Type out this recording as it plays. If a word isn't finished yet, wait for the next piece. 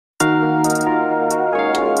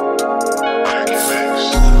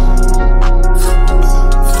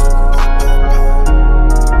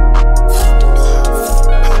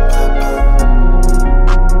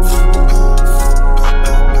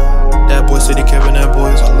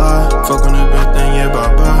Fuck on a big thing, yeah,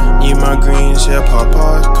 bye-bye. Need my greens, yeah,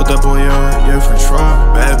 Popeye. Cut that boy on, yeah, French fry.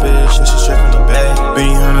 Bad bitch, yeah, she straight from the bay.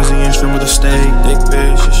 Beating hunters, and straight with a steak. Thick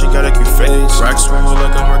bitch, yeah, she got a cute face. Racks roll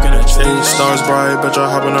like I'm working at Chase. Stars bright, bitch, I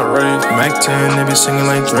hop in a rave. Mac 10, they be singing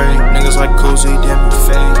like Drake. Niggas like Cozyy, damn you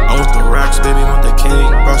fake. I want the racks, baby, want the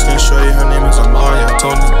cake. Boss can show you her name is Amaya.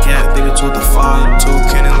 Told the cat, baby, to the fire. Two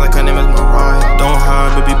cannons like her name is Mariah. Don't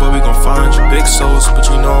hide, baby, boy, we gon' find you. Big souls, but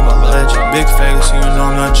you know I'm a legend. Big facts, you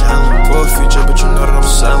know I'm not challenging. For a future, but you know that I'm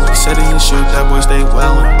selling. He said he shoot, that boy stay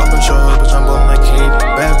wellin'. Up in your hood, bitch, I'm ballin' like Katie.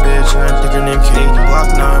 Bad bitch, and I think her name Katie. Block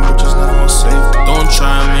 9, bitches never on safe. Don't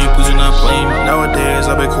try me, please do not blame me. Nowadays,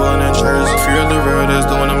 I be coolin' in Jersey. If you're the real, there's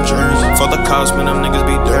the one I'm Jersey. Fuck the cops, man, them niggas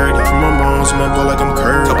be dirty. From my mom's, my boy like I'm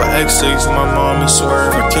Curry. Couple X6, and my mom is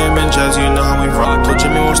swerve. For Kim and Jazzy, you know how we rock. Told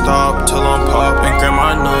Jimmy won't stop till I'm pop. And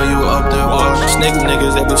grandma, I know you up there watch. Snake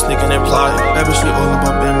niggas, they be sneaking and plotting. That bitch be all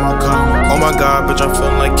about in my car. Oh my god, bitch, I'm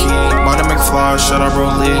feeling like Key. Money McFly, shut up, bro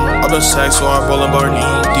Lee. I've been sex, so I roll in Barney.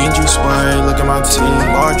 DG Sway, look at my team.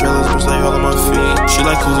 Bar drillers, bitch, they all on my feet. She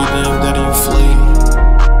like Cozyy, damn, daddy, you flee.